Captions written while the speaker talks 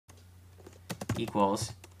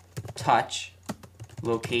equals touch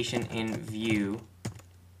location in view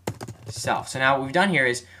self. So now what we've done here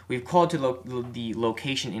is we've called to the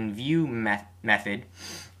location in view method.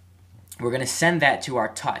 We're going to send that to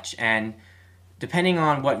our touch, and depending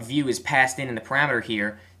on what view is passed in the parameter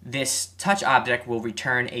here, this touch object will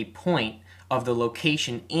return a point of the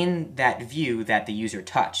location in that view that the user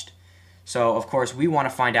touched. So of course we want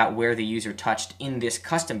to find out where the user touched in this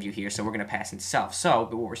custom view here, so we're going to pass in self. So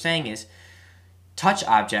but what we're saying is touch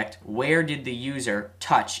object, where did the user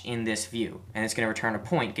touch in this view? And it's going to return a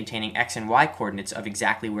point containing x and y coordinates of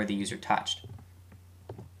exactly where the user touched.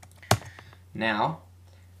 Now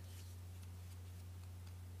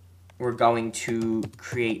we're going to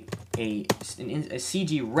create a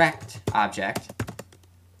CG_rect object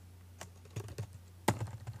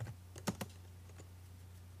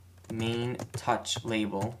main touch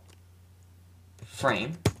label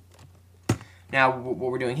frame. Now what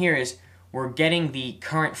we're doing here is we're getting the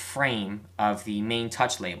current frame of the main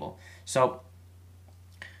touch label. So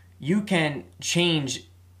you can change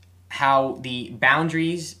how the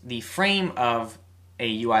boundaries, the frame of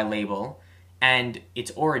a UI label and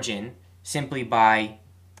its origin simply by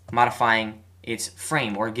modifying its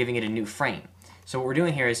frame or giving it a new frame. So what we're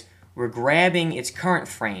doing here is we're grabbing its current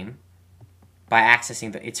frame by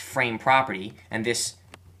accessing its frame property, and this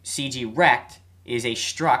CG_rect is a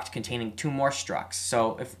struct containing two more structs.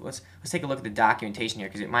 So let's take a look at the documentation here,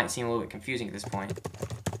 because it might seem a little bit confusing at this point.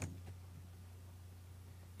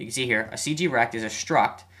 You can see here a CG_rect is a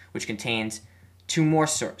struct which contains two more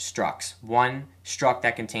structs. One struct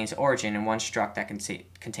that contains origin and one struct that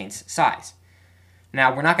contains size.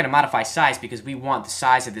 Now we're not going to modify size because we want the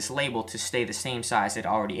size of this label to stay the same size it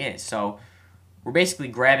already is. So we're basically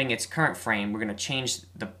grabbing its current frame, we're going to change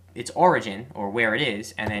its origin, or where it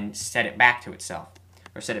is, and then set it back to itself,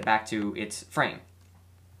 or set it back to its frame.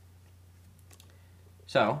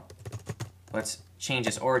 So let's change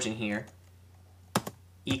this origin here,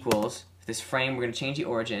 equals this frame, we're going to change the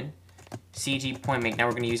origin, CG_point_make. Now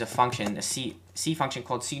we're going to use a function, a C function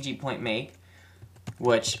called CG_point_make,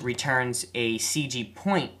 which returns a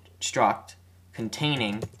CG_point struct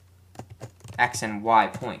containing x and y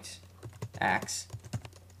points. X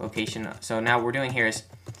location. So now what we're doing here is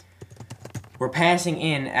we're passing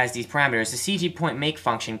in as these parameters. The CG_point_make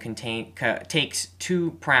function takes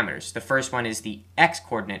two parameters. The first one is the x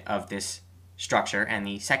coordinate of this structure, and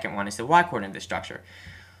the second one is the y coordinate of the structure.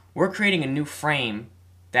 We're creating a new frame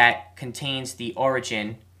that contains the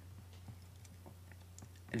origin,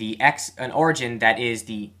 an origin that is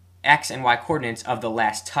the x and y coordinates of the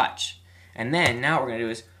last touch. And then now what we're going to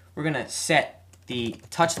do is we're going to set the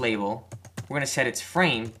touch label, we're going to set its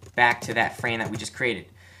frame back to that frame that we just created.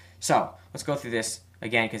 So let's go through this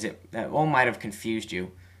again, because that all might have confused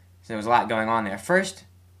you. So there was a lot going on there. First,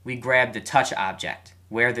 we grabbed the touch object,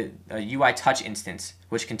 where the UITouch instance,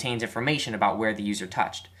 which contains information about where the user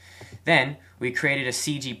touched. Then we created a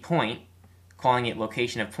CG_point, calling it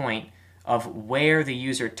location of point, of where the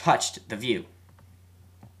user touched the view.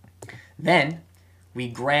 Then we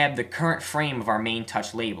grab the current frame of our main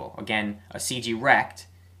touch label. Again, a CG_rect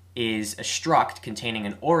is a struct containing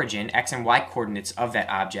an origin, x and y coordinates of that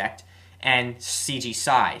object, and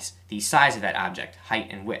CG_size, the size of that object, height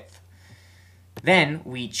and width. Then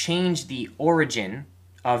we change the origin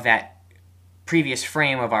of that previous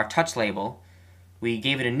frame of our touch label. We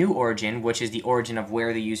gave it a new origin, which is the origin of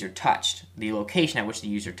where the user touched, the location at which the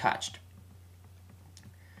user touched.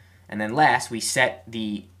 And then last, we set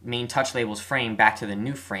the main touch label's frame back to the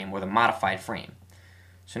new frame, or the modified frame.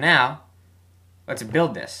 So now, let's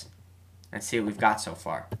build this and see what we've got so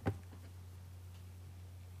far.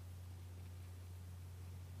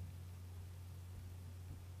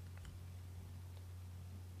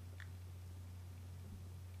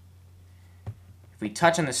 If we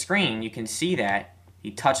touch on the screen, you can see that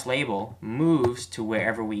the touch label moves to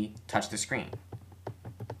wherever we touch the screen.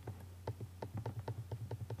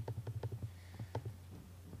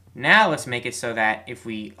 Now let's make it so that if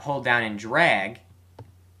we hold down and drag,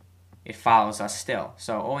 it follows us still.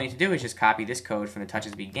 So all we need to do is just copy this code from the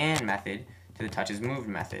touchesBegan method to the touchesMoved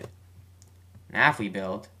method. Now if we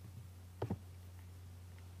build, you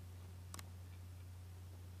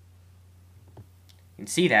can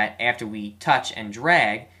see that after we touch and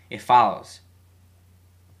drag, it follows.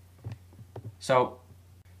 So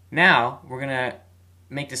now we're going to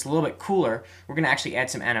make this a little bit cooler. We're going to actually add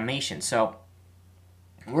some animation. So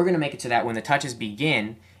we're going to make it so that when the touches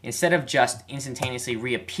begin, instead of just instantaneously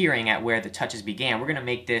reappearing at where the touches began, we're going to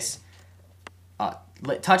make this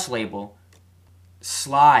touch label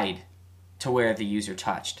slide to where the user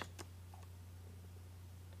touched.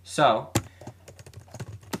 So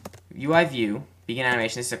UI view begin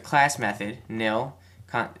animation. This is a class method, nil,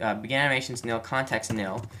 begin animations nil, context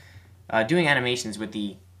nil. Doing animations with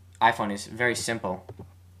the iPhone is very simple.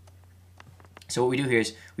 So what we do here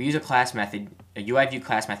is we use a class method, a UIView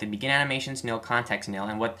class method, begin animations nil, context nil,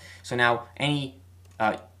 and so now any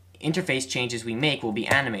interface changes we make will be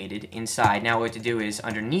animated inside. Now what to do is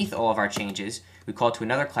underneath all of our changes, we call to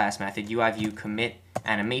another class method, UIView commit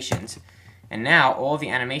animations, and now all of the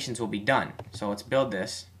animations will be done. So let's build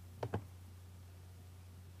this.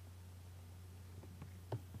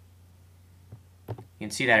 You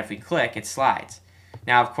can see that if we click, it slides.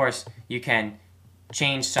 Now, of course, you can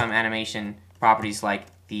change some animation properties like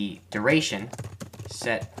the duration.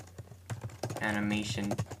 Set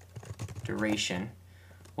animation duration.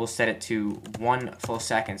 We'll set it to 1 full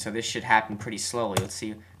second, so this should happen pretty slowly. Let's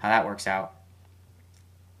see how that works out.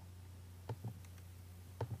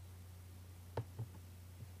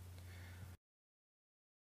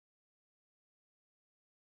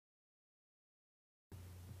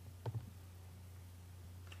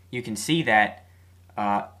 You can see that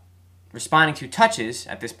responding to touches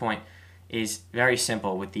at this point is very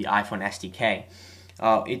simple with the iPhone SDK.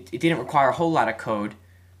 It didn't require a whole lot of code,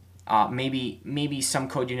 maybe some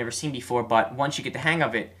code you've never seen before, but once you get the hang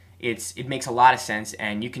of it, it makes a lot of sense,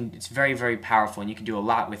 and it's very, very powerful, and you can do a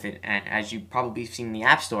lot with it. And as you've probably seen in the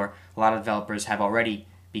App Store, a lot of developers have already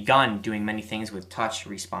begun doing many things with touch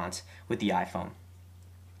response with the iPhone.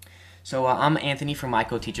 So I'm Anthony from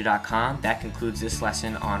UITouch.com. That concludes this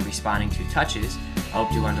lesson on responding to touches. I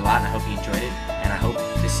hope you learned a lot, and I hope you enjoyed it, and I hope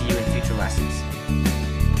to see you in future lessons.